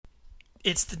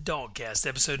It's the DawgCast,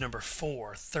 episode number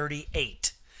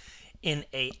 438. In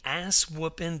a ass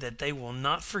whooping that they will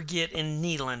not forget in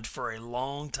Neyland for a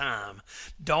long time,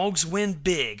 Dawgs win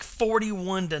big,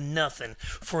 41-0,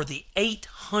 for the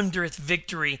 800th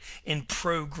victory in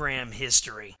program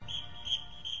history.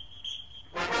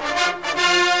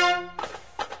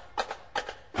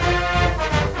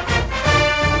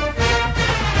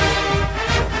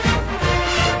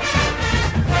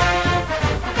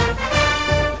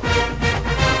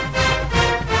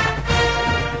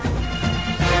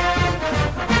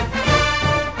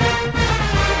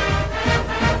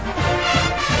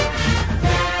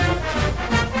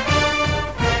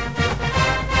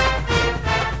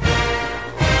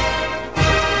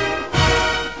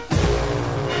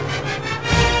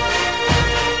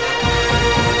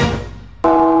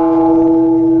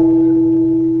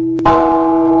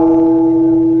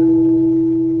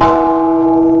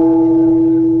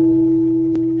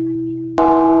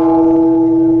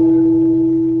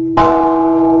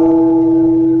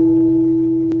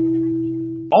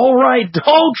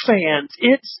 Dog fans,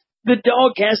 it's the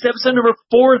DawgCast, episode number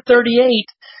 438.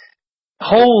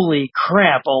 Holy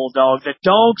crap, old dog. The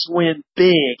Dogs win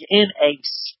big in a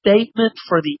statement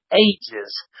for the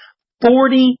ages.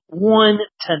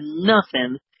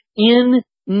 41-0 in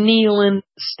Neyland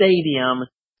Stadium.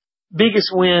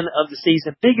 Biggest win of the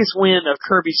season. Biggest win of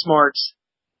Kirby Smart's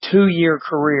 2-year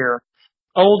career.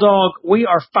 Old dog, we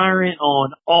are firing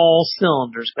on all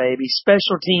cylinders, baby.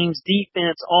 Special teams,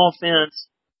 defense, offense.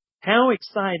 How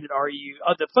excited are you?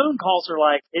 The phone calls are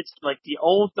like, it's like the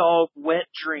old dog wet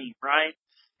dream, right?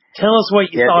 Tell us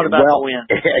what you thought about the win.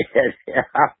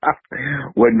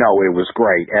 Well, no, it was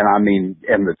great. And I mean,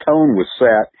 and the tone was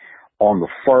set on the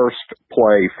first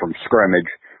play from scrimmage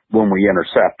when we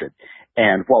intercepted.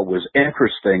 And what was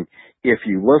interesting, if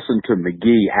you listen to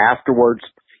McGee afterwards,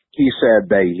 he said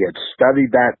they had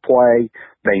studied that play.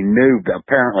 They knew that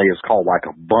apparently it's called like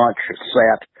a bunch, a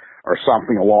set, or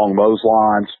something along those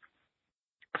lines.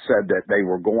 Said that they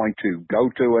were going to go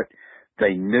to it.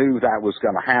 They knew that was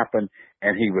going to happen,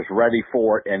 and he was ready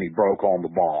for it, and he broke on the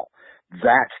ball.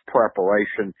 That's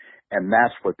preparation, and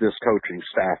that's what this coaching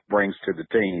staff brings to the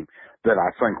team that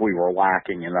I think we were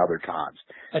lacking in other times.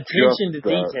 Attention to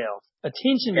detail.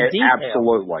 Attention to detail.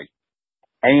 Absolutely.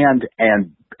 And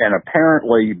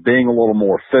apparently being a little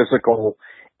more physical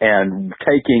and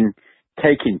taking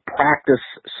practice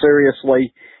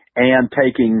seriously and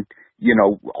taking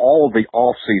all of the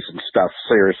off-season stuff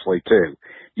seriously too.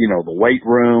 The weight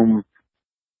room,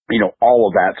 all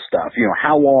of that stuff.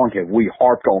 How long have we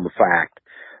harped on the fact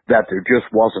that there just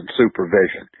wasn't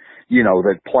supervision?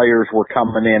 That players were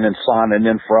coming in and signing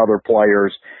in for other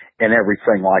players and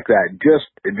everything like that. Just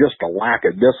a lack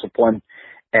of discipline.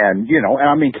 And, and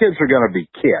I mean, kids are going to be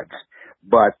kids,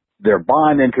 but they're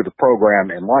buying into the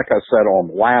program. And like I said on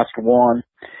the last one,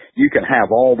 you can have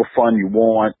all the fun you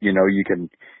want. You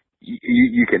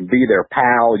can be their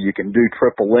pal. You can do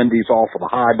triple Lindy's off of the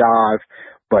high dive,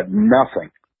 but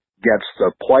nothing gets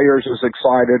the players as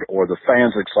excited or the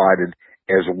fans excited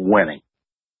as winning.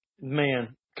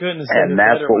 Man, couldn't have and said it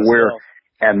that's better what myself.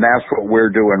 that's what we're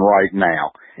doing right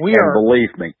now.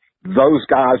 Believe me, those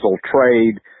guys will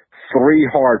trade 3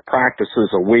 hard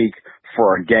practices a week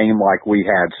for a game like we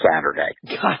had Saturday.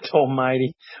 God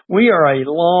almighty. We are a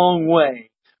long way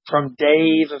from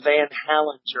Dave Van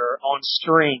Hallinger on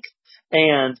strength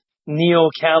and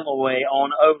Neil Callaway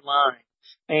on O-line.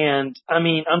 And, I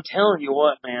mean, I'm telling you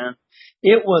what, man,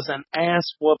 it was an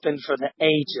ass whooping for the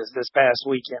ages this past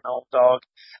weekend, old dog.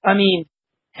 I mean,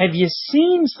 have you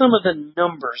seen some of the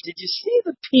numbers? Did you see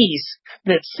the piece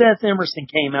that Seth Emerson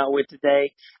came out with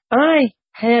today? I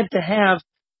had to have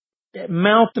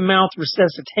mouth-to-mouth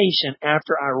resuscitation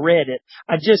after I read it.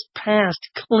 I just passed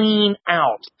clean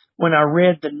out when I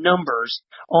read the numbers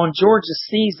on Georgia's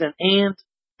season and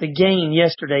the game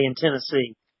yesterday in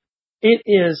Tennessee. It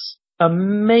is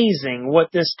amazing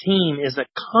what this team is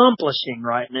accomplishing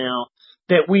right now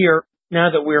that we're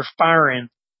firing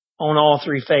on all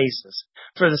 3 phases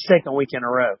for the second week in a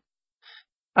row.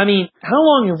 I mean, how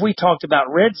long have we talked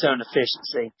about red zone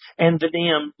efficiency and the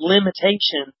damn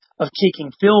limitation of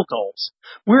kicking field goals?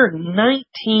 We're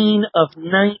 19 of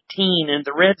 19 in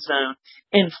the red zone,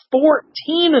 and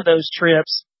 14 of those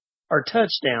trips are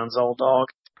touchdowns, old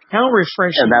dog. How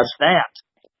refreshing is that?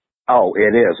 Oh,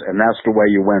 it is, and that's the way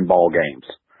you win ball games.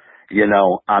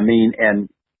 I mean, and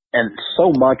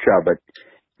so much of it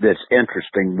that's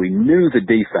interesting. We knew the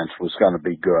defense was going to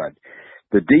be good.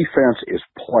 The defense is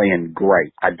playing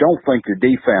great. I don't think the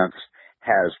defense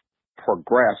has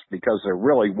progressed because there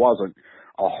really wasn't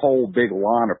a whole big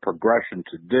line of progression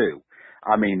to do.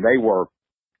 I mean, they were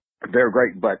They're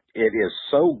great, but it is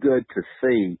so good to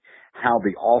see how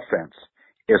the offense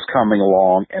is coming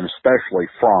along, and especially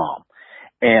Fromm.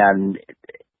 And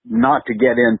not to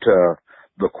get into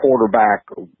the quarterback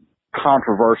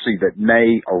controversy that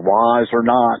may arise or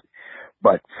not,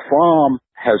 but Fromm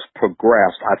has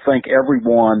progressed. I think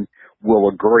everyone will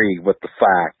agree with the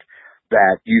fact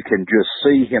that you can just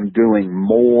see him doing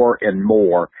more and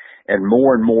more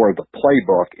of the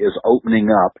playbook is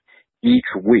opening up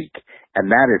each week. And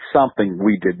that is something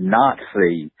we did not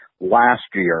see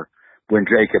last year when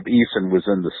Jacob Eason was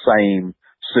in the same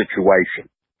situation.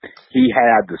 He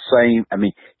had the same,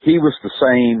 he was the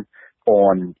same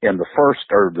in the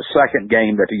first or the second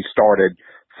game that he started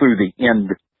through the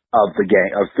end of the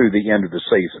game, through the end of the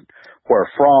season, where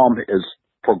Fromm is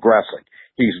progressing.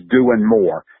 He's doing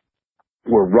more.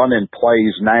 We're running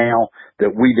plays now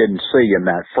that we didn't see in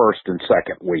that first and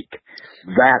second week.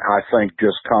 That, I think,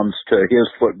 just comes to his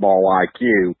football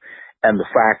IQ and the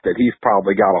fact that he's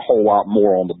probably got a whole lot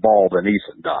more on the ball than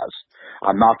Eason does.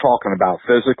 I'm not talking about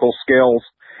physical skills.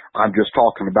 I'm just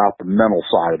talking about the mental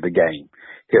side of the game,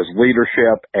 his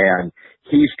leadership, and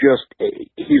he's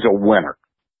a winner.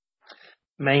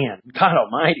 Man, God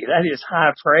almighty, that is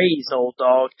high praise, old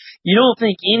dog. You don't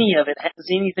think any of it has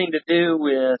anything to do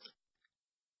with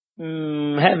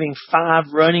having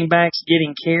 5 running backs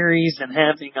getting carries and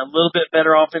having a little bit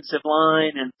better offensive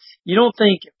line? And you don't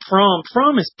think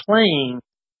Fromm is playing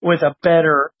with a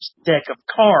better deck of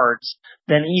cards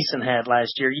than Eason had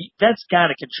last year? That's got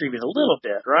to contribute a little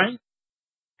bit, right?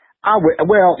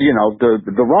 Well,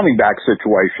 the running back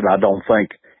situation, I don't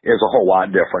think is a whole lot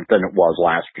different than it was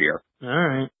last year. All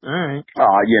right.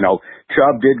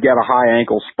 Chubb did get a high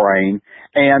ankle sprain,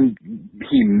 and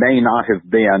he may not have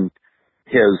been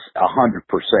his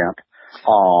 100%.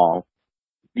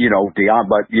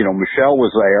 But Michelle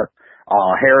was there.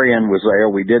 Harrion was there.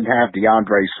 We didn't have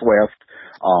DeAndre Swift.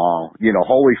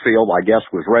 Holyfield, I guess,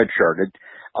 was redshirted.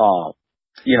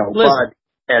 Listen,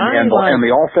 and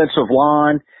the offensive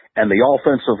line,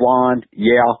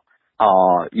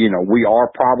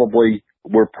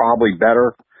 we're probably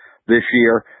better this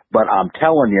year, but I'm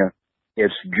telling you,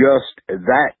 it's just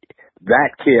that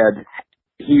kid,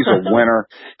 he's a winner.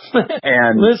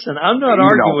 And listen, I'm not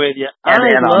arguing with you. I'm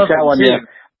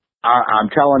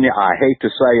telling you, I hate to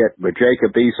say it, but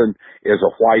Jacob Eason is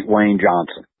a white Wayne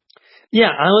Johnson.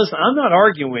 Yeah, listen, I'm not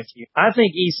arguing with you. I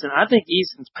think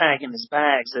Eason's packing his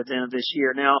bags at the end of this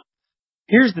year. Now,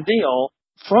 here's the deal.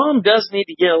 Fromm does need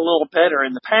to get a little better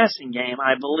in the passing game,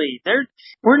 I believe.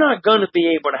 We're not going to be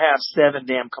able to have 7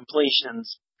 damn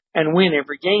completions and win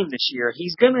every game this year.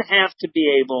 He's going to have to be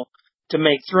able to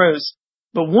make throws.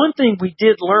 But one thing we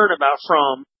did learn about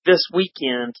Fromm this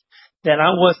weekend that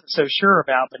I wasn't so sure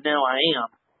about, but now I am.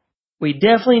 We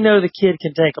definitely know the kid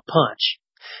can take a punch.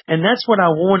 And that's what I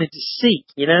wanted to see,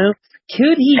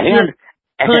 Could he get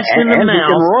punched in the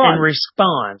mouth and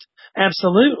respond?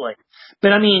 Absolutely.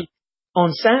 But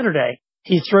on Saturday,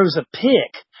 he throws a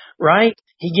pick, right?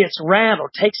 He gets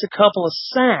rattled, takes a couple of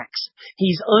sacks.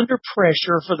 He's under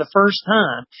pressure for the first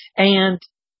time. And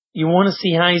you want to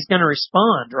see how he's going to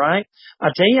respond, right?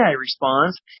 I'll tell you how he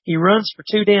responds. He runs for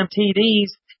 2 damn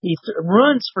TDs. He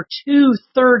runs for 2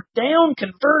 third down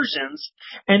conversions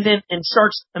and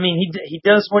starts, he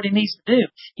does what he needs to do.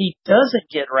 He doesn't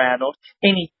get rattled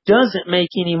and he doesn't make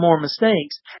any more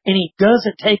mistakes and he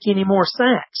doesn't take any more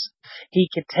sacks. He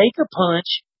can take a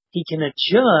punch, he can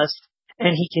adjust,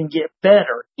 and he can get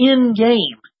better in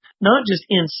game, not just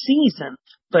in season,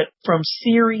 but from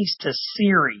series to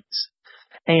series.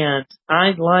 And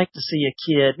I'd like to see a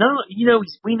kid.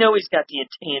 We know he's got the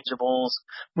intangibles.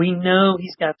 We know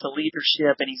he's got the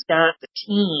leadership and he's got the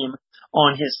team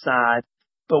on his side.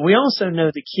 But we also know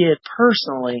the kid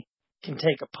personally can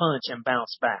take a punch and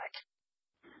bounce back.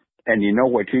 And you know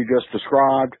what you just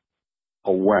described?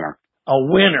 A winner. A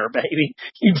winner, baby.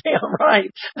 You're damn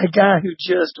right. A guy who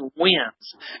just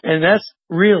wins. And that's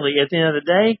really, at the end of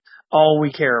the day, all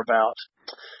we care about.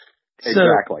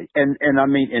 Exactly. And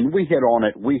we hit on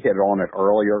it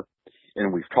earlier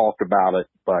and we've talked about it,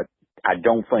 but I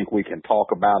don't think we can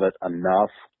talk about it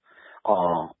enough,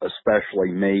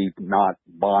 especially me not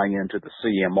buying into the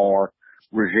CMR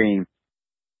regime.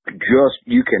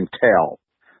 You can tell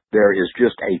there is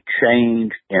just a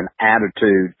change in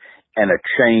attitude and a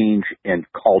change in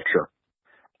culture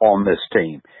on this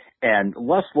team. And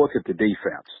let's look at the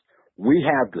defense. We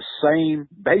have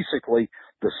basically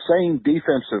the same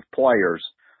defensive players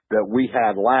that we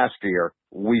had last year,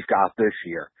 we've got this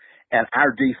year. And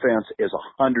our defense is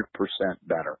 100%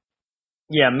 better.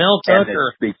 Yeah, Mel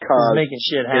Tucker is making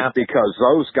shit happen. It's because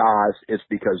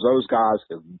those guys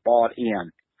have bought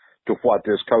in to what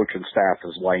this coaching staff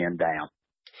is laying down.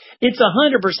 It's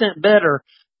 100% better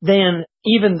than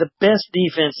even the best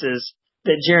defenses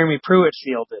that Jeremy Pruitt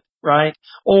fielded, right?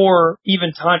 Or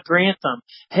even Todd Grantham.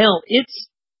 Hell, it's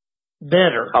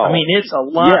better. Oh, I mean, it's a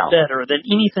lot better than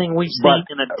anything we've seen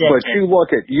in a decade. But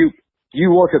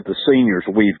you look at the seniors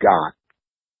we've got.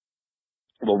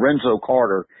 Lorenzo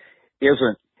Carter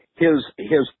isn't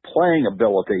his playing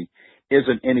ability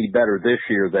isn't any better this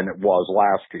year than it was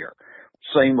last year.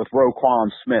 Same with Roquan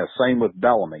Smith, same with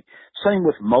Bellamy, same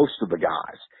with most of the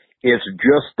guys. It's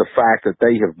just the fact that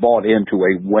they have bought into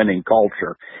a winning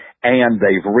culture and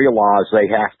they've realized they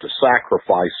have to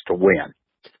sacrifice to win.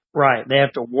 Right. They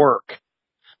have to work.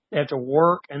 They have to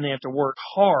work, and they have to work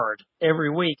hard every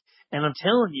week. And I'm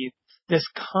telling you, this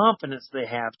confidence they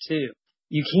have too.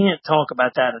 You can't talk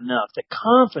about that enough. The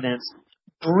confidence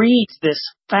breeds this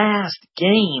fast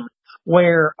game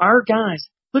where our guys,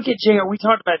 look at JR. We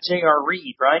talked about J.R.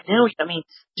 Reed, right? Now, I mean,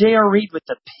 J.R. Reed with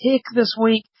the pick this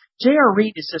week. J.R.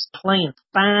 Reed is just playing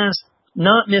fast,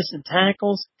 not missing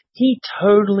tackles. He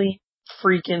totally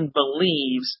freaking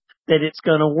believes that it's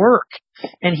going to work.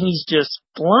 And he's just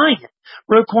flying.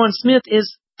 Roquan Smith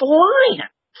is flying.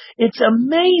 It's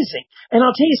amazing. And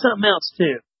I'll tell you something else,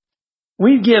 too.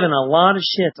 We've given a lot of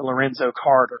shit to Lorenzo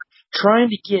Carter, trying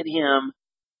to get him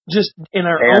just in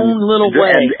our own little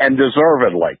way. And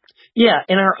deservedly. Yeah,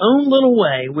 in our own little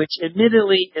way, which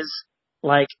admittedly is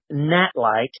like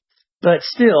gnat-like, but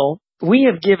still, we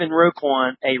have given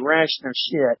Roquan a ration of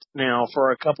shit now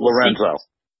for a couple of seasons.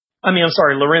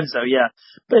 Lorenzo, yeah.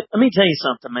 But let me tell you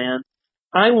something, man.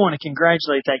 I want to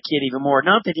congratulate that kid even more.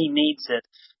 Not that he needs it,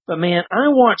 but man, I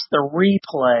watched the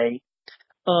replay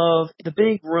of the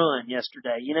big run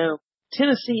yesterday. You know,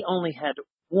 Tennessee only had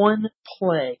one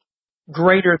play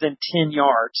greater than 10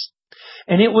 yards.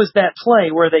 And it was that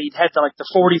play where they had the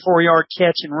 44-yard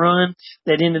catch and run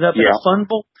that ended up in a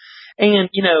fumble. And,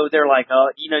 you know, they're like,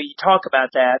 you talk about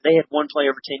that. They had one play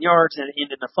over 10 yards and it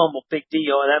ended in a fumble, big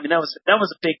deal. And I mean, that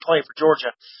was a big play for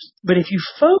Georgia. But if you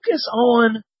focus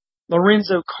on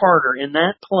Lorenzo Carter in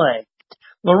that play,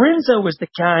 Lorenzo was the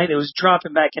guy that was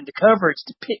dropping back into coverage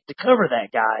to cover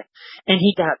that guy. And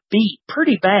he got beat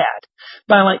pretty bad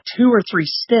by 2 or 3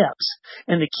 steps.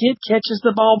 And the kid catches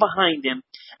the ball behind him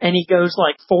and he goes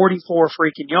 44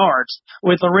 freaking yards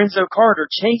with Lorenzo Carter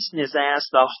chasing his ass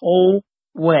the whole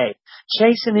way,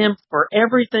 chasing him for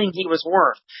everything he was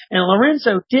worth. And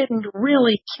Lorenzo didn't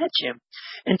really catch him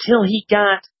until he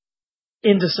got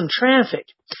into some traffic.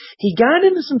 He got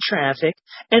into some traffic,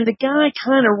 and the guy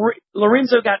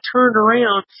Lorenzo got turned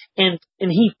around, and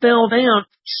he fell down,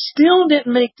 still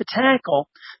didn't make the tackle.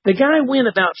 The guy went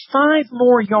about 5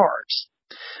 more yards.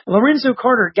 Lorenzo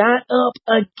Carter got up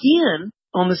again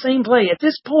on the same play. At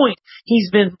this point,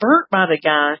 he's been burnt by the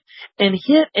guy and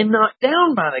hit and knocked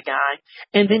down by the guy,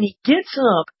 and then he gets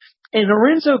up, and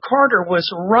Lorenzo Carter was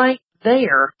right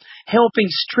there helping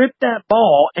strip that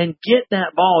ball and get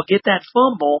that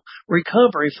fumble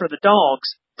recovery for the Dawgs.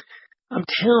 I'm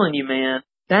telling you, man,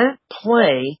 that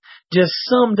play just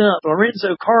summed up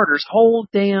Lorenzo Carter's whole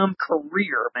damn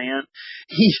career, man.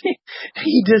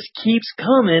 He just keeps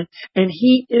coming, and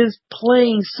he is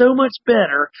playing so much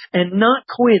better and not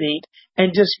quitting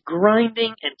and just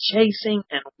grinding and chasing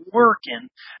and working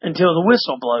until the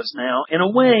whistle blows now in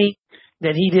a way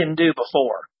that he didn't do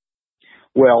before.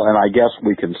 Well, and I guess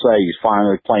we can say he's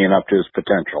finally playing up to his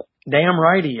potential. Damn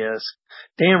right he is.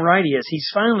 Damn right he is. He's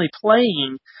finally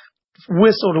playing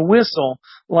whistle to whistle,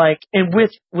 and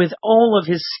with all of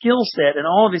his skill set and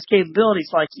all of his capabilities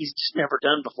like he's just never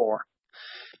done before.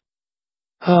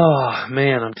 Oh,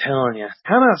 man, I'm telling you.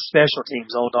 How about special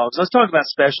teams, old dogs? Let's talk about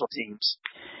special teams.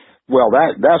 Well,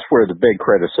 that's where the big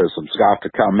criticism's got to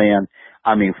come in.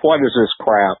 I mean, what is this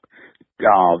crap?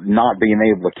 Not being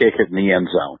able to kick it in the end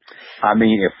zone. I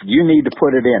mean, if you need to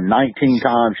put it in 19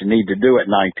 times, you need to do it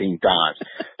 19 times.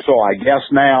 So I guess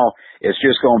now it's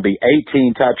just going to be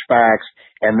 18 touchbacks,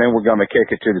 and then we're going to kick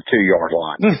it to the 2-yard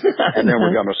line. And then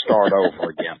we're going to start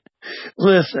over again.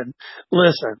 Listen.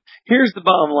 Here's the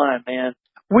bottom line, man.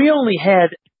 We only had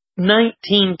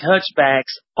 19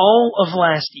 touchbacks all of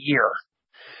last year.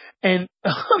 And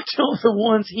until the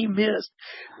ones he missed,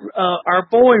 our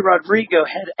boy Rodrigo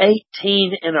had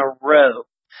 18 in a row.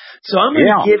 So I'm going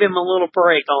to give him a little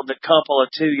break on the couple of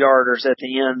 2-yarders at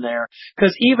the end there.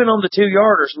 Because even on the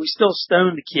 2-yarders, we still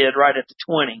stoned the kid right at the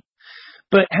 20.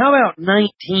 But how about 19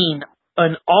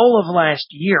 in all of last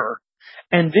year,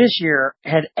 and this year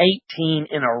had 18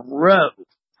 in a row?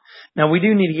 Now we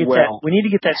do need to get we need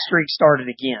to get that streak started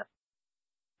again.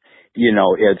 You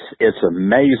know, it's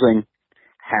amazing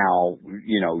how,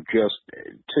 just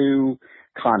 2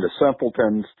 kind of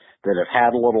simpletons that have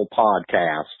had a little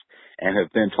podcast and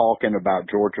have been talking about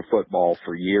Georgia football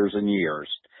for years and years.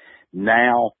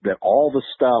 Now that all the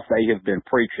stuff they have been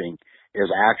preaching is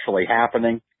actually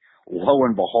happening, lo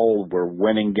and behold, we're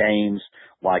winning games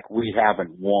like we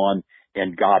haven't won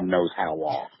in God knows how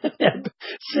long.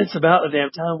 Since about the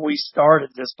damn time we started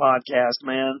this podcast,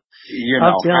 man. You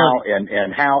know,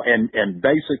 and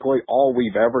basically all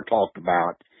we've ever talked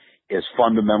about is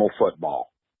fundamental football.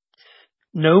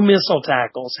 No missile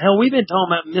tackles. Hell, we've been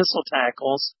talking about missile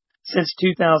tackles since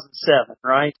 2007,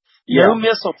 right? Yeah. No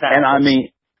missile tackles. And I mean,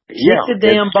 kick the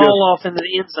damn ball off into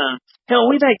the end zone. Hell,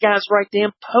 we've had guys write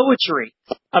damn poetry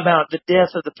about the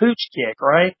death of the pooch kick,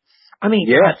 right? I mean,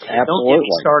 yes, God, absolutely. Don't get me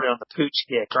started on the pooch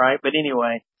kick, right? But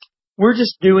anyway, we're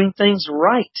just doing things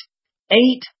right.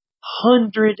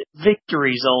 800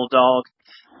 victories, old dog.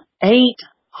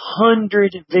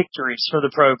 800 victories for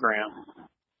the program.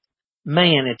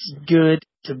 Man, it's good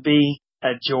to be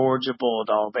a Georgia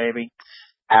Bulldog, baby.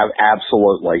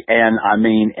 Absolutely. And I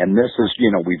mean, and this is,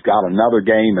 you know, we've got another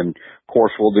game, and of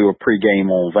course we'll do a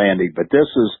pregame on Vandy, but this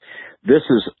is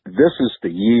the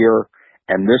year,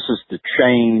 and this is the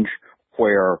change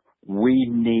where we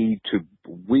need to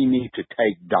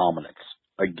take dominance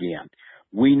again.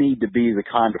 We need to be the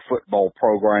kind of football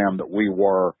program that we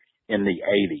were in the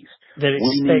 80s. That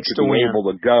we need to be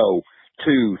able to go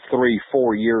 2, 3,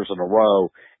 4 years in a row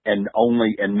and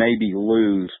maybe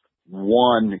lose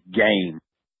one game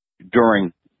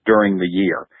during the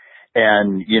year.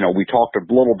 And, you know, we talked a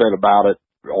little bit about it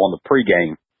on the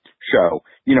pregame show.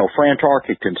 You know, Fran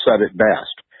Tarkenton said it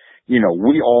best. You know,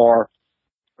 we are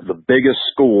the biggest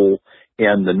school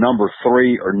in the number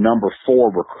 3 or number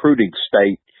 4 recruiting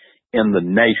state in the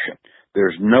nation.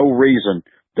 There's no reason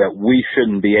that we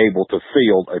shouldn't be able to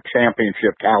field a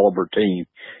championship caliber team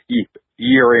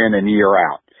year in and year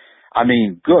out. I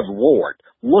mean, good Lord,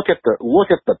 look at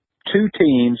the 2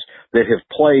 teams that have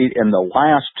played in the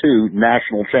last 2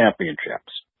 national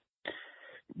championships.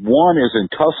 One is in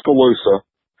Tuscaloosa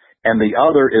and the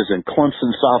other is in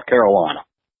Clemson, South Carolina.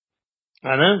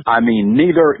 I know. I mean,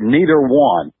 neither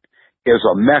one is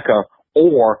a mecca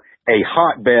or a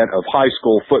hotbed of high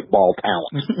school football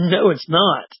talent. No, it's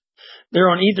not. They're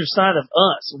on either side of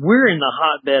us. We're in the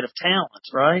hotbed of talent,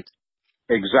 right?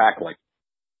 Exactly.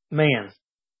 Man.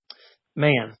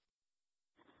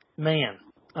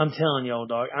 I'm telling you, old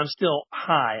dog, I'm still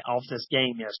high off this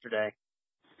game yesterday.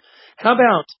 How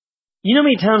about, you know how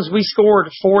many times we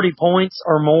scored 40 points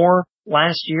or more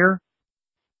last year?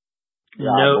 Yeah,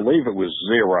 no. I believe it was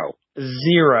 0.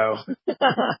 0.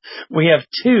 We have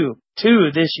 2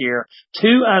 this year,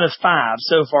 2 out of 5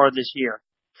 so far this year.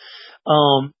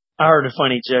 I heard a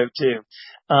funny joke too.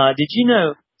 Did you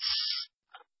know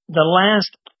the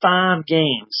last 5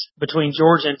 games between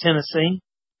Georgia and Tennessee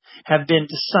have been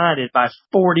decided by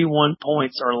 41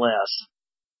 points or less?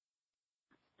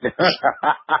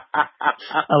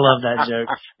 I love that joke.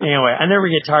 Anyway, I never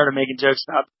get tired of making jokes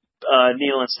about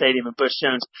Neyland Stadium and Bush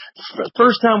Jones.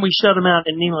 First time we shut them out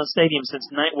in Neyland Stadium since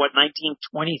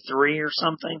 1923 or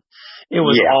something. It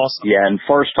was awesome. Yeah, and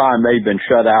first time they've been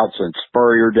shut out since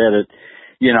Spurrier did it.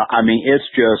 You know, I mean, it's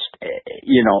just,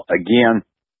 you know, again,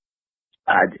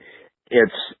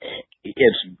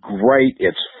 it's great.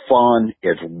 It's fun.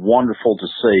 It's wonderful to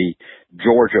see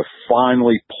Georgia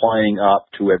finally playing up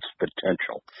to its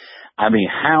potential. I mean,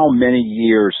 how many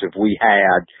years have we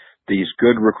had these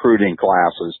good recruiting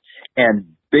classes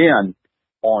and been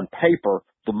on paper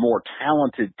the more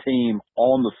talented team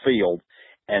on the field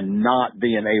and not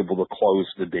being able to close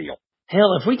the deal?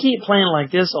 Hell, if we keep playing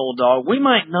like this, old dog, we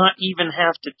might not even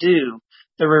have to do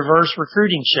the reverse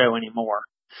recruiting show anymore.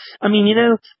 I mean, you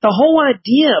know, the whole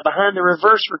idea behind the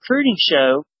reverse recruiting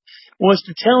show was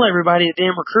to tell everybody that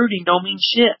damn recruiting don't mean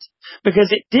shit.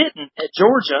 Because it didn't at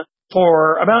Georgia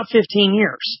for about 15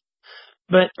 years.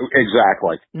 But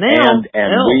exactly. Now,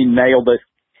 and we nailed it.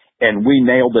 And we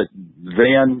nailed it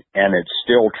then, and it's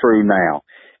still true now.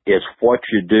 It's what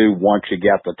you do once you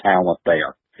get the talent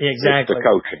there. Exactly. It's the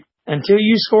coaching. Until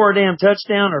you score a damn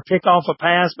touchdown or pick off a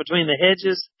pass between the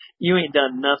hedges, you ain't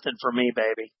done nothing for me,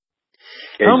 baby.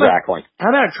 Exactly. How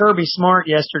about Kirby Smart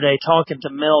yesterday talking to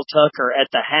Mel Tucker at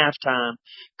the halftime?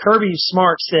 Kirby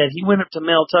Smart said, he went up to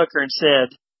Mel Tucker and said,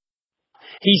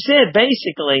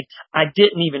 basically, I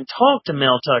didn't even talk to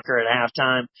Mel Tucker at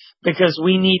halftime because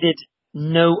we needed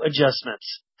no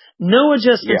adjustments. No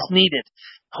adjustments needed.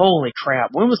 Holy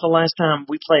crap. When was the last time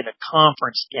we played a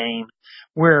conference game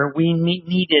where we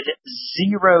needed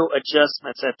 0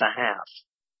 adjustments at the half?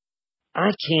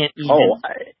 I can't even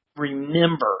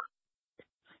remember.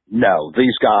 No,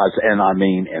 these guys, and I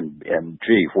mean, and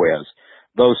gee whiz,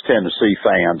 those Tennessee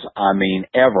fans, I mean,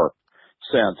 ever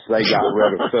since they got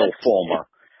rid of Phil Fulmer,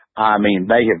 I mean,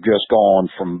 they have just gone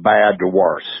from bad to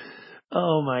worse.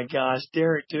 Oh my gosh,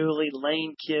 Derek Dooley,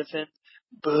 Lane Kiffin,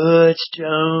 Butch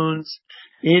Jones.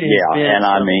 It has been and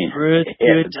I some mean,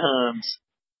 good times.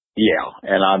 Yeah,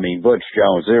 and I mean, Butch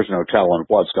Jones, there's no telling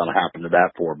what's going to happen to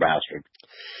that poor bastard.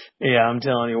 Yeah, I'm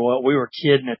telling you what, we were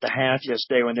kidding at the half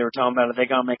yesterday when they were talking about if they're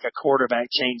going to make a quarterback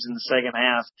change in the second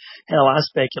half. Hell, I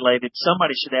speculated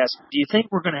somebody should ask, do you think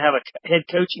we're going to have a head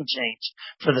coaching change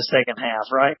for the second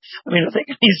half, right? I mean, I think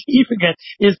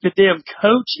is the damn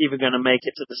coach even going to make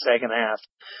it to the second half?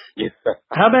 Yeah.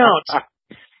 How about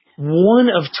 1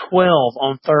 of 12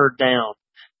 on third down?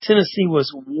 Tennessee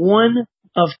was 1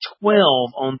 of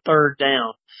 12 on third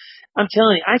down. I'm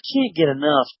telling you, I can't get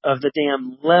enough of the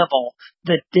damn level,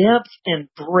 the depth and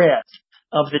breadth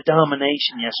of the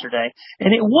domination yesterday.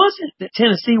 And it wasn't that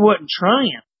Tennessee wasn't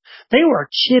trying. They were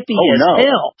chippy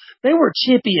hell. They were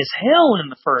chippy as hell in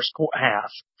the first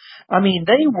half. I mean,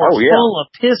 they were full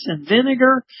of piss and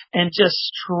vinegar and just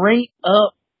straight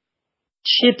up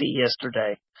chippy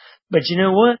yesterday. But you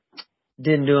know what?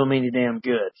 Didn't do them any damn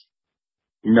good.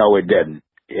 No, it didn't.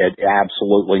 It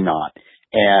absolutely not.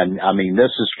 And I mean, this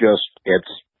is just,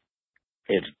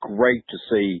 it's great to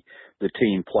see the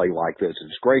team play like this.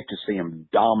 It's great to see them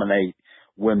dominate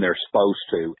when they're supposed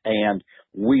to. And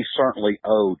we certainly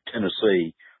owe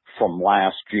Tennessee from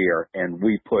last year, and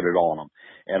we put it on them.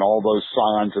 And all those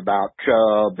signs about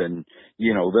Chubb and,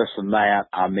 you know, this and that.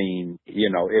 I mean, you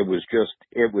know, it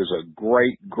was a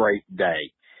great, great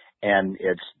day. And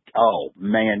it's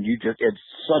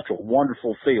such a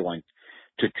wonderful feeling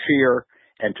to cheer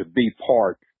and to be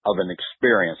part of an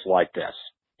experience like this.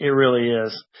 It really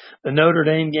is. The Notre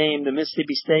Dame game, the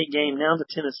Mississippi State game, now the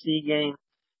Tennessee game.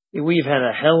 We've had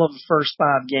a hell of a first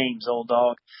 5 games, old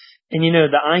dog. And you know,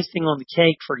 the icing on the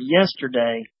cake for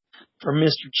yesterday for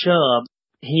Mr. Chubb,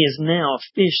 he is now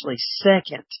officially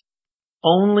second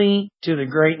only to the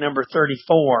great number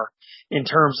 34 in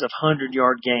terms of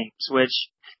 100-yard games, which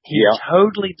he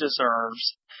totally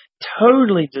deserves,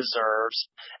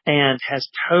 and has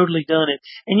totally done it.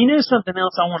 And you know something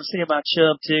else I want to say about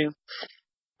Chubb, too?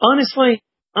 Honestly,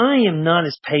 I am not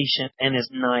as patient and as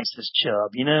nice as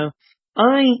Chubb, you know?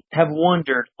 I have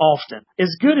wondered often,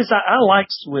 as good as I like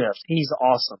Swift, he's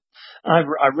awesome.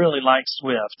 I really like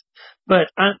Swift.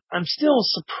 But I'm still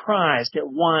surprised at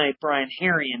why Brian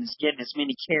Herrien is getting as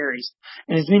many carries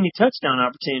and as many touchdown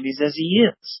opportunities as he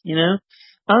is, you know?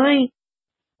 I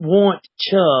want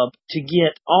Chubb to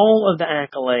get all of the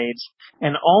accolades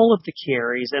and all of the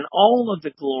carries and all of the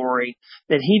glory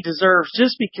that he deserves,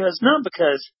 just because, not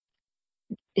because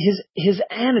his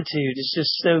attitude is just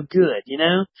so good, you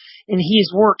know, and he's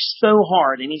worked so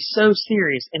hard and he's so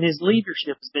serious and his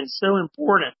leadership has been so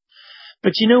important.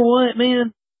 But you know what,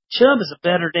 man? Chubb is a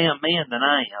better damn man than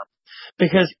I am,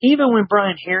 because even when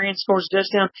Brian Herrien scores a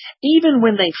touchdown, even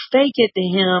when they fake it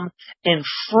to him and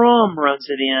Fromm runs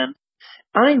it in,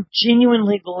 I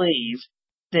genuinely believe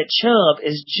that Chubb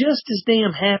is just as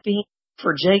damn happy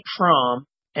for Jake Fromm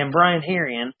and Brian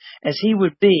Herrien as he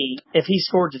would be if he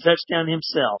scored the touchdown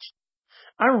himself.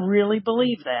 I really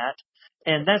believe that,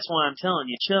 and that's why I'm telling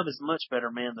you, Chubb is a much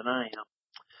better man than I am.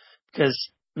 Because,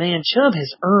 man, Chubb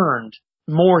has earned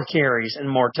more carries and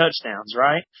more touchdowns,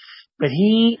 right? But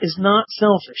he is not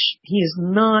selfish. He is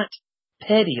not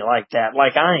petty like that,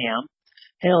 like I am.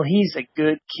 Hell, he's a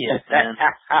good kid, man.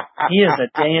 He is a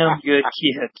damn good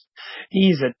kid.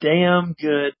 He's a damn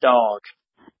good dog.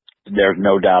 There's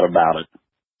no doubt about it.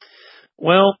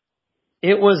 Well,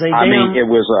 it was a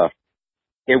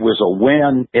it was a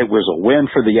win. It was a win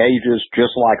for the ages,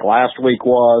 just like last week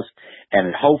was,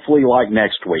 and hopefully like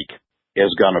next week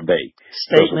is going to be.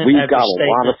 Statement after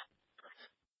statement.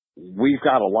 We've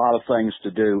got a lot of things to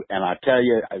do, and I tell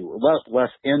you,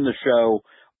 let's end the show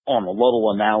on a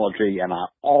little analogy, and I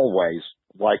always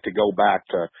like to go back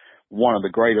to one of the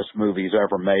greatest movies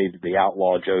ever made, The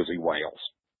Outlaw Josie Wales.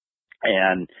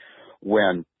 And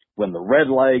when the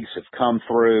Redlegs have come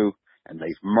through and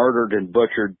they've murdered and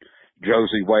butchered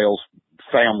Josie Wales'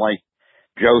 family,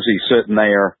 Josie's sitting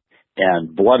there,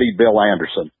 and Bloody Bill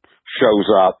Anderson shows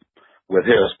up with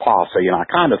his posse, and I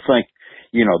kind of think,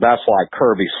 you know, that's like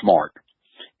Kirby Smart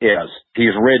is.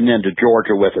 He's ridden into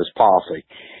Georgia with his posse.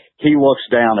 He looks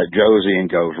down at Josie and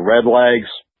goes, "Redlegs?"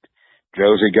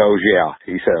 Josie goes, "Yeah."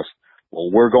 He says,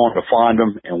 "Well, we're going to find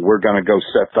them, and we're going to go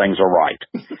set things aright."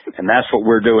 And that's what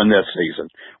we're doing this season.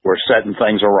 We're setting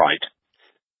things aright.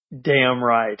 Damn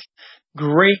right.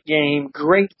 Great game,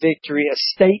 great victory, a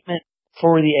statement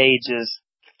for the ages.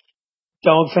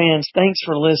 Dog fans, thanks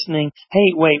for listening.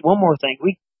 Hey, wait, one more thing.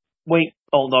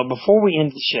 Hold on, before we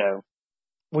end the show,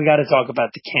 we got to talk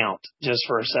about the Count just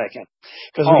for a second,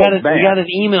 because we got an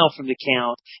email from the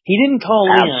Count. He didn't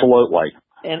call in. Absolutely.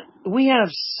 And we have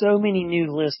so many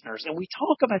new listeners, and we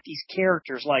talk about these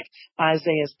characters like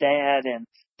Isaiah's dad and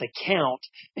the Count,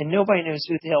 and nobody knows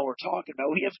who the hell we're talking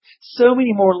about. We have so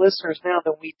many more listeners now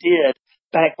than we did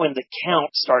back when the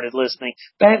Count started listening,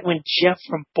 back when Jeff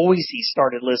from Boise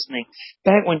started listening,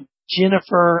 back when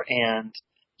Jennifer and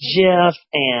Jeff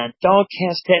and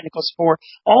DawgCast Technical Support,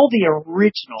 all the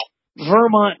original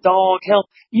Vermont Dog, hell,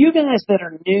 you guys that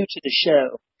are new to the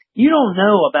show, you don't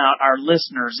know about our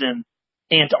listeners in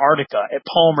Antarctica at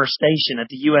Palmer Station at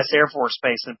the U.S. Air Force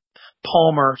Base in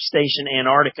Palmer Station,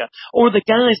 Antarctica, or the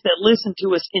guys that listen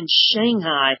to us in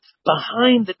Shanghai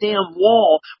behind the damn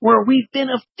wall where we've been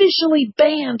officially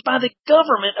banned by the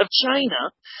government of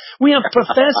China. We have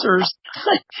professors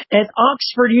at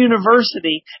Oxford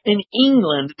University in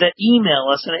England that email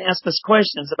us and ask us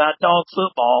questions about dog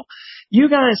football. You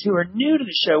guys who are new to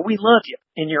the show, we love you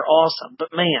and you're awesome,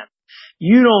 but man,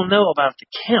 you don't know about the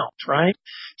Count, right?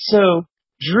 So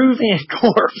Drew Van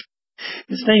Gorp,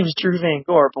 his name is Drew Van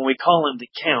Gorp, and we call him the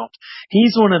Count.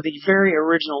 He's one of the very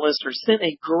original listeners. Sent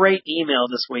a great email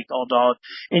this week, old dog.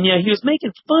 And yeah, he was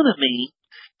making fun of me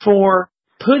for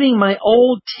putting my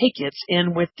old tickets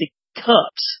in with the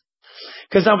Cups.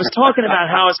 Because I was talking about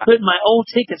how I was putting my old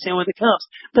tickets in with the Cups.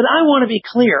 But I want to be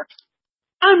clear.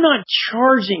 I'm not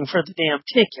charging for the damn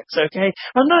tickets, okay?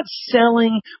 I'm not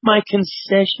selling my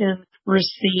concession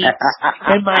receipts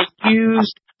and my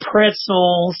used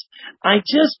pretzels. I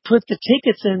just put the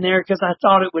tickets in there because I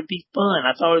thought it would be fun.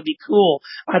 I thought it would be cool.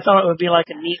 I thought it would be like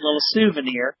a neat little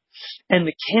souvenir. And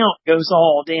the Count goes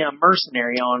all damn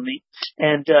mercenary on me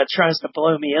and tries to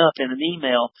blow me up in an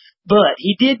email. But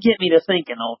he did get me to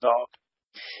thinking, old dog.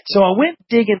 So I went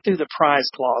digging through the prize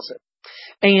closet,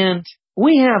 and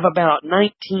we have about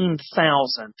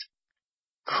 19,000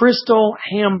 crystal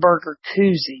hamburger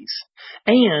koozies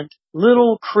and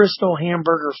little crystal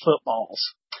hamburger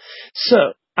footballs.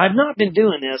 So I've not been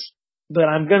doing this, but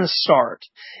I'm going to start.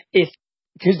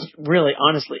 Because really,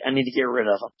 honestly, I need to get rid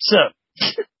of them. So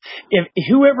if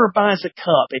whoever buys a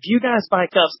cup, if you guys buy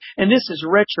cups, and this is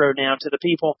retro now to the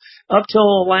people up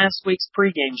till last week's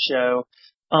pregame show,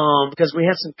 because we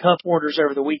had some cup orders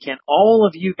over the weekend, all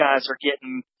of you guys are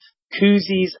getting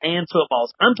koozies and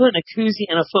footballs. I'm putting a koozie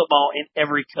and a football in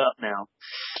every cup now.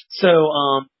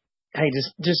 So, hey,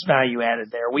 just value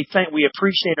added there. We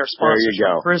appreciate our sponsors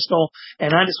from Crystal,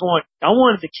 and I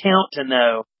wanted the Count to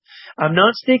know I'm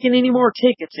not sticking any more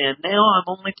tickets in. Now I'm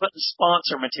only putting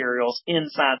sponsor materials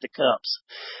inside the cups.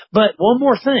 But one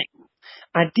more thing.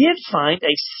 I did find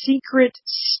a secret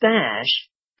stash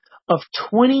of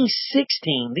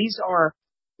 2016. These are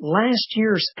last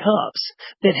year's cups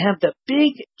that have the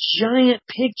big giant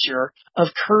picture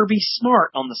of Kirby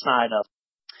Smart on the side of them.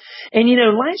 And you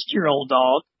know, last year, old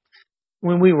dog,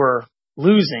 when we were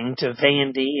losing to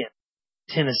Vandy and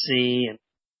Tennessee and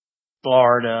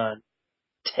Florida and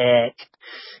Tech,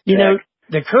 you know,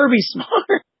 the Kirby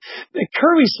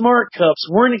Smart cups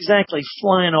weren't exactly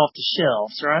flying off the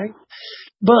shelves, right?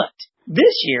 But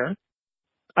this year,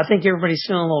 I think everybody's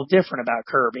feeling a little different about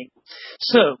Kirby.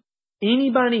 So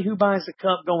anybody who buys a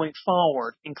cup going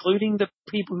forward, including the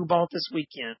people who bought this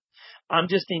weekend, I'm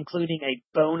just including a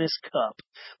bonus cup.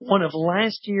 One of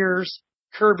last year's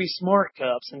Kirby Smart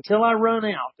cups until I run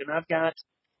out, and I've got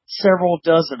several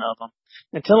dozen of them.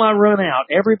 Until I run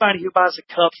out, everybody who buys a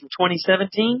cup from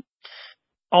 2017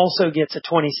 also gets a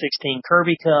 2016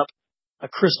 Kirby cup, a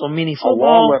crystal mini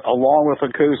football. Along with a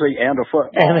koozie and a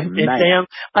football. Damn,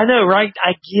 I know, right?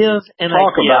 I give and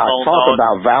talk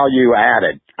about value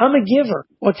added. I'm a giver.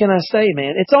 What can I say,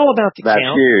 man? It's all about the Count.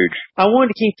 That's huge. I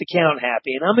wanted to keep the Count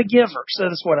happy, and I'm a giver, so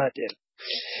that's what I do.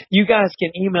 You guys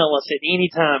can email us at any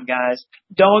time, guys.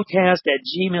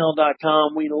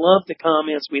 DawgCast@gmail.com. We love the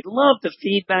comments. We love the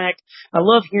feedback. I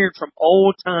love hearing from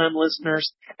old-time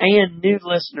listeners and new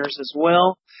listeners as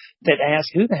well that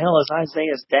ask, who the hell is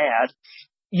Isaiah's dad?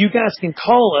 You guys can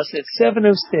call us at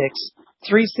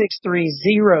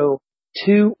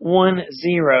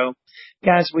 706-363-0210.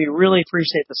 Guys, we really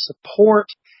appreciate the support.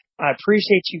 I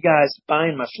appreciate you guys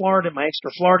buying my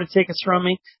extra Florida tickets from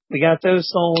me. We got those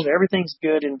sold. Everything's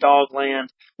good in Dogland.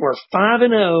 We're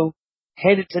 5-0,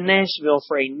 headed to Nashville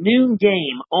for a noon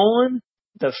game on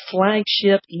the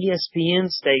flagship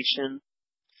ESPN station.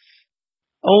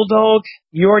 Old dog,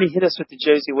 you already hit us with the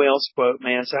Josie Wales quote,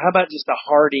 man. So how about just a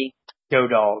hearty go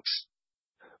Dogs?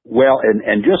 Well,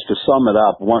 and just to sum it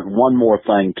up, one more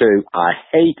thing too. I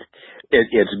hate it.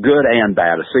 It's good and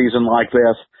bad. A season like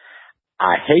this,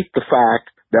 I hate the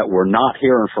fact that we're not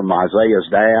hearing from Isaiah's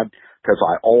dad because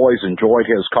I always enjoyed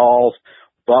his calls.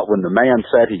 But when the man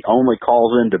said he only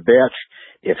calls in to bitch,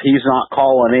 if he's not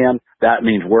calling in, that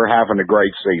means we're having a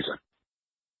great season.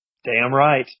 Damn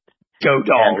right. Go Dogs.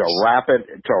 And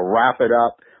to wrap it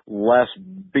up, let's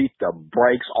beat the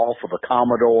brakes off of the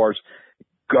Commodores.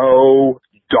 Go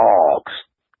Dogs.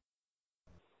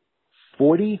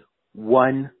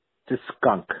 41 to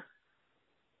skunk.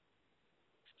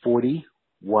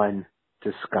 41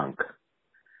 to skunk.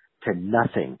 To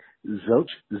nothing. Zilch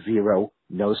 0,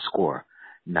 no score.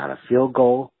 Not a field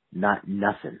goal, not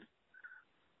nothing.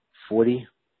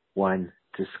 41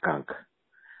 to skunk.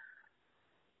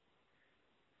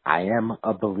 I am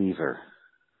a believer.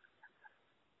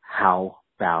 How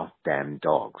about them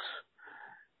dogs?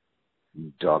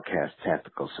 DawgCast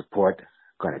Tactical Support.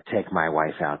 Going to take my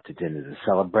wife out to dinner to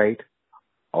celebrate.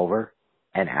 Over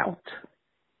and out.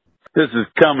 This is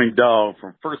Coming Dog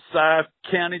from Forsyth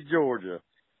County, Georgia.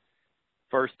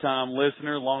 First time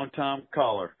listener, long time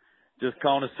caller. Just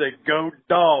calling to say go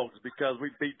Dogs because we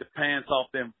beat the pants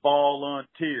off them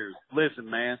volunteers. Listen,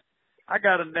 man, I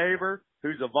got a neighbor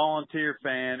who's a volunteer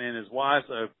fan and his wife's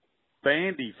a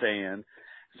bandy fan.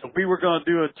 So we were going to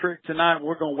do a trick tonight.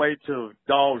 We're going to wait till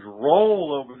Dogs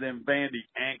roll over them bandy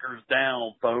anchors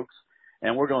down, folks.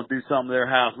 And we're going to do something to their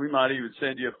house. We might even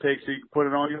send you a pic so you can put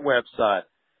it on your website.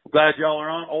 I'm glad y'all are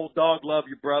on. Old Dog, love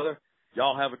you, brother.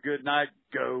 Y'all have a good night.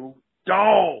 Go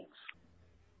Dogs!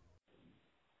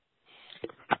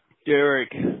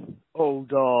 Derek, Old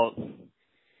Dog.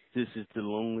 This is the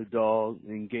Lonely Dog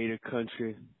in Gator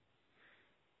Country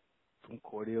from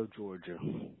Cordell, Georgia.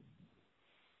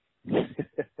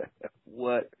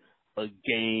 What a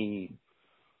game.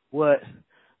 What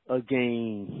a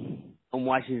game. I'm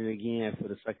watching it again for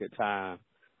the second time.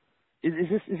 It's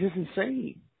just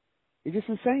insane. It's just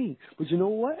insane. But you know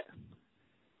what?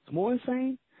 What's more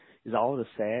insane is all the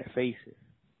sad faces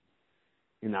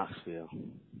in Nashville.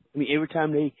 I mean, every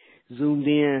time they zoomed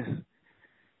in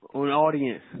on the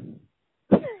audience,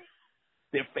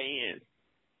 their fans,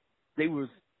 they was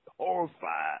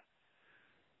horrified.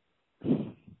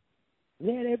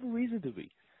 They had every reason to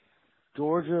be.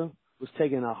 Georgia was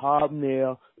taking a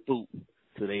hobnail boot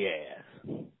to their ass.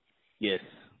 Yes.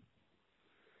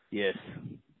 Yes.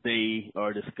 They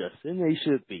are disgusting. They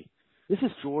should be. This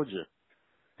is Georgia.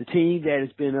 The team that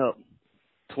has been up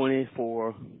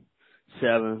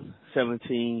 24-7,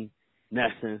 17,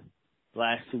 nothing the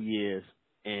last 2 years,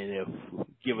 and they've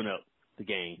given up the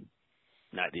game.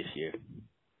 Not this year.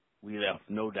 We left,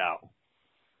 no doubt.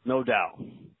 No doubt.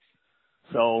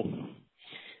 So,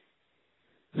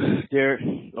 Derek,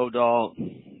 Old Dog,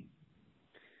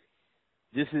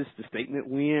 this is the statement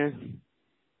win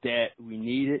that we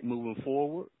needed moving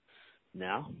forward.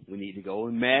 Now, we need to go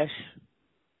and mash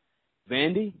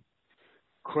Vandy,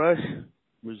 crush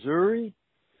Missouri,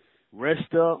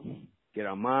 rest up, get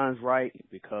our minds right,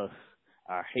 because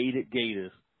our hated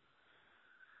Gators,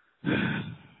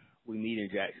 we meet in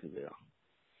Jacksonville.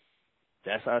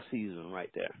 That's our season right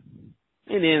there.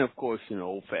 And then, of course,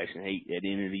 old-fashioned hate at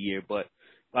the end of the year. But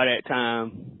by that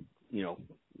time,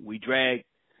 we drag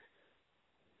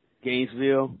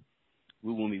Gainesville,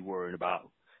 we won't be worried about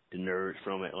the nerds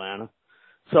from Atlanta.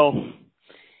 So,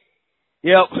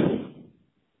 yep,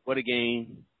 what a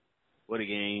game, what a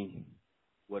game,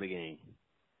 what a game.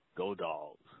 Go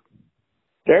Dogs.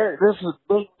 Derek, this is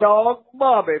Big Dog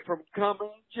Bobby from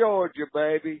Cumming, Georgia,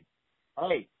 baby.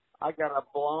 Hey, I got a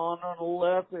blonde on the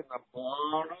left and a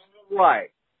blonde on the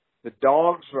right. The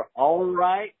dogs are all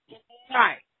right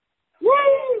tonight.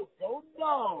 Woo! Go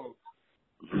Dogs!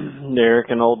 Derek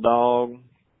and Old Dog,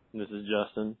 this is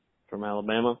Justin from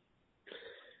Alabama.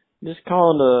 Just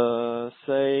calling to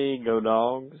say go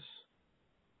Dogs.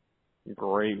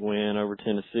 Great win over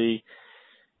Tennessee.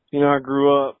 I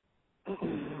grew up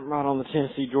right on the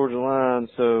Tennessee-Georgia line,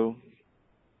 so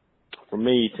for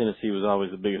me, Tennessee was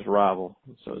always the biggest rival.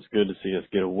 So it's good to see us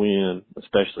get a win,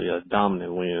 especially a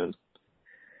dominant win.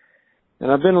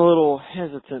 And I've been a little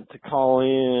hesitant to call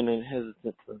in and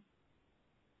hesitant to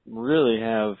really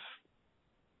have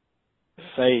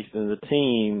faith in the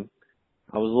team.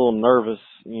 I was a little nervous,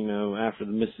 after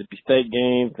the Mississippi State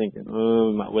game, thinking,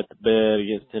 we might wet the bed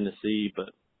against Tennessee,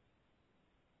 but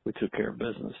we took care of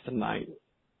business tonight.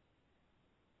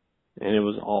 And it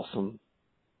was awesome.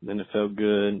 Then it felt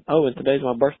good. Oh, and today's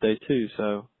my birthday, too,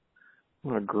 so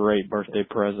what a great birthday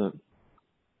present.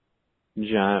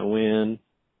 Giant win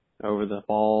over the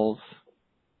Falls.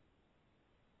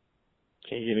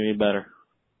 Can't get any better.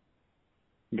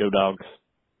 Go Dogs.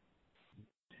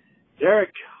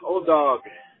 Derek, Old Dog,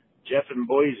 Jeff and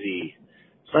Boise,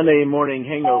 Sunday morning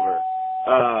hangover.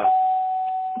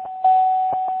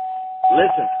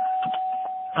 Listen,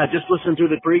 I just listened to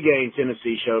the pregame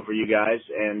Tennessee show for you guys,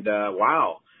 and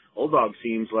wow, Old Dog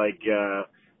seems like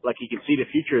he can see the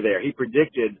future there. He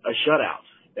predicted a shutout,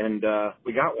 and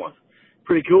we got one.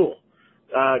 Pretty cool.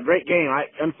 Great game. I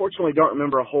unfortunately don't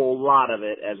remember a whole lot of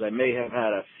it, as I may have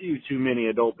had a few too many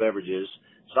adult beverages,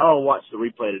 so I'll watch the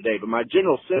replay today. But my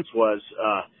general sense was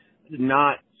I did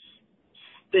not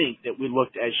think that we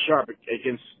looked as sharp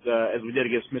against as we did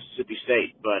against Mississippi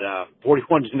State. But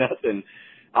 41-0,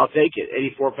 I'll take it.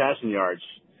 84 passing yards.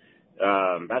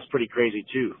 That's pretty crazy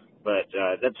too. But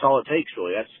that's all it takes,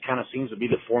 really. That kind of seems to be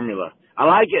the formula. I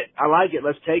like it.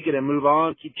 Let's take it and move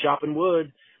on. Keep chopping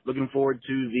wood. Looking forward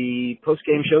to the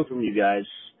post-game show from you guys.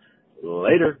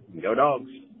 Later. Go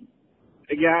Dogs.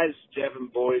 Hey, guys. Jeff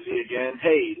and Boise again.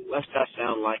 Hey, lest I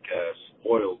sound like a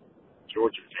spoiled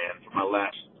Georgia fan for my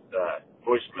last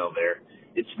voicemail there,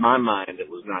 it's my mind that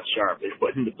was not sharp. It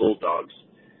wasn't the Bulldogs.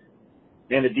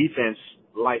 And the defense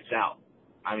lights out.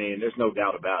 I mean, there's no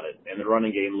doubt about it. And the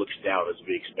running game looks stout as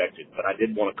we expected. But I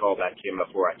did want to call back in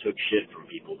before I took shit from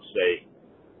people to say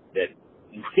that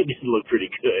we did look pretty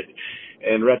good.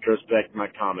 In retrospect, my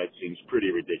comment seems pretty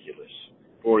ridiculous.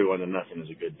 41-0 is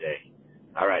a good day.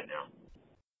 All right now.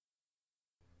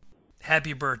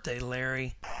 Happy birthday,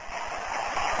 Larry.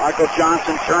 Michael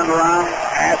Johnson turned around,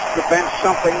 asked the bench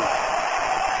something.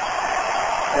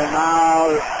 And now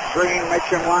Green makes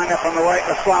him line up on the right in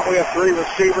the slot. We have three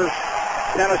receivers.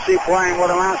 Tennessee playing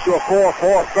what amounts to a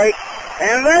 4-4 fake.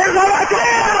 And there's a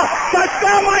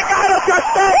touchdown! My God, a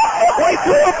touchdown! We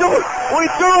threw it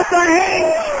to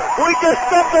Haynes. We just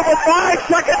stumped it with 5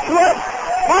 seconds left.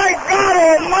 My God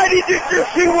almighty, did you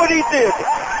see what he did?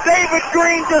 David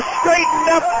Green just straightened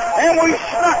up, and we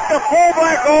snuck the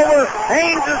fullback over.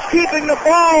 Haynes is keeping the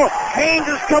ball. Haynes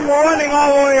has come running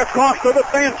all the way across to the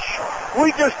bench.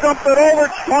 We just dumped it over.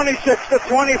 It's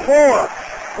 26-24.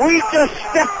 We just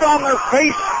stepped on their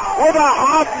face with a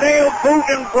hobnail boot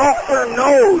and broke their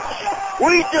nose.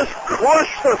 We just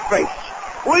crushed their face.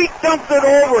 We dumped it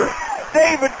over.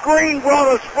 David Green brought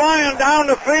us flying down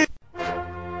the field.